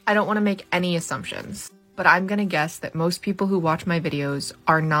I don't want to make any assumptions, but I'm gonna guess that most people who watch my videos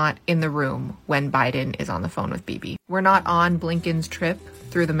are not in the room when Biden is on the phone with Bibi. We're not on Blinken's trip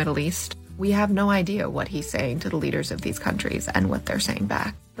through the Middle East. We have no idea what he's saying to the leaders of these countries and what they're saying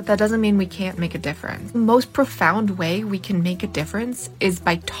back. But that doesn't mean we can't make a difference. The most profound way we can make a difference is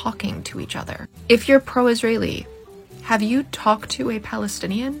by talking to each other. If you're pro-Israeli, have you talked to a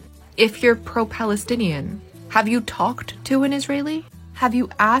Palestinian? If you're pro-Palestinian, have you talked to an Israeli? Have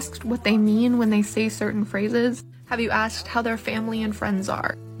you asked what they mean when they say certain phrases? Have you asked how their family and friends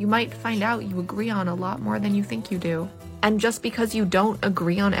are? You might find out you agree on a lot more than you think you do. And just because you don't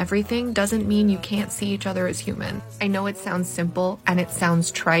agree on everything doesn't mean you can't see each other as human. I know it sounds simple and it sounds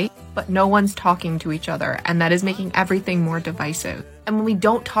trite, but no one's talking to each other, and that is making everything more divisive. And when we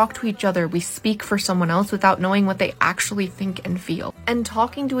don't talk to each other, we speak for someone else without knowing what they actually think and feel. And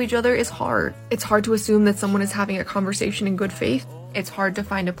talking to each other is hard. It's hard to assume that someone is having a conversation in good faith. It's hard to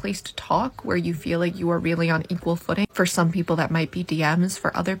find a place to talk where you feel like you are really on equal footing. For some people that might be DMs,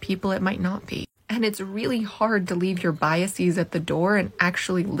 for other people it might not be. And it's really hard to leave your biases at the door and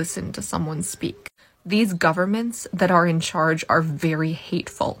actually listen to someone speak. These governments that are in charge are very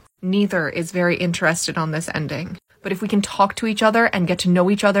hateful. Neither is very interested on this ending. But if we can talk to each other and get to know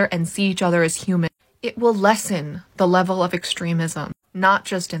each other and see each other as human, it will lessen the level of extremism, not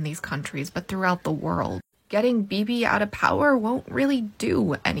just in these countries, but throughout the world. Getting Bibi out of power won't really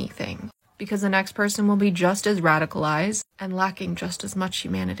do anything, because the next person will be just as radicalized and lacking just as much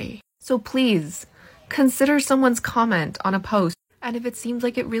humanity. So please, consider someone's comment on a post, and if it seems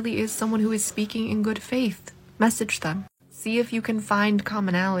like it really is someone who is speaking in good faith, message them. See if you can find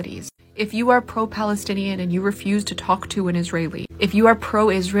commonalities. If you are pro-Palestinian and you refuse to talk to an Israeli, if you are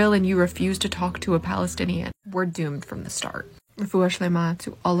pro-Israel and you refuse to talk to a Palestinian, we're doomed from the start. Refuah Shlema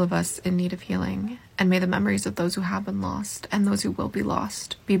to all of us in need of healing, and may the memories of those who have been lost and those who will be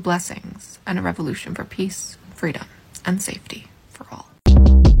lost be blessings and a revolution for peace, freedom, and safety for all.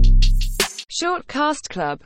 Shortcast Club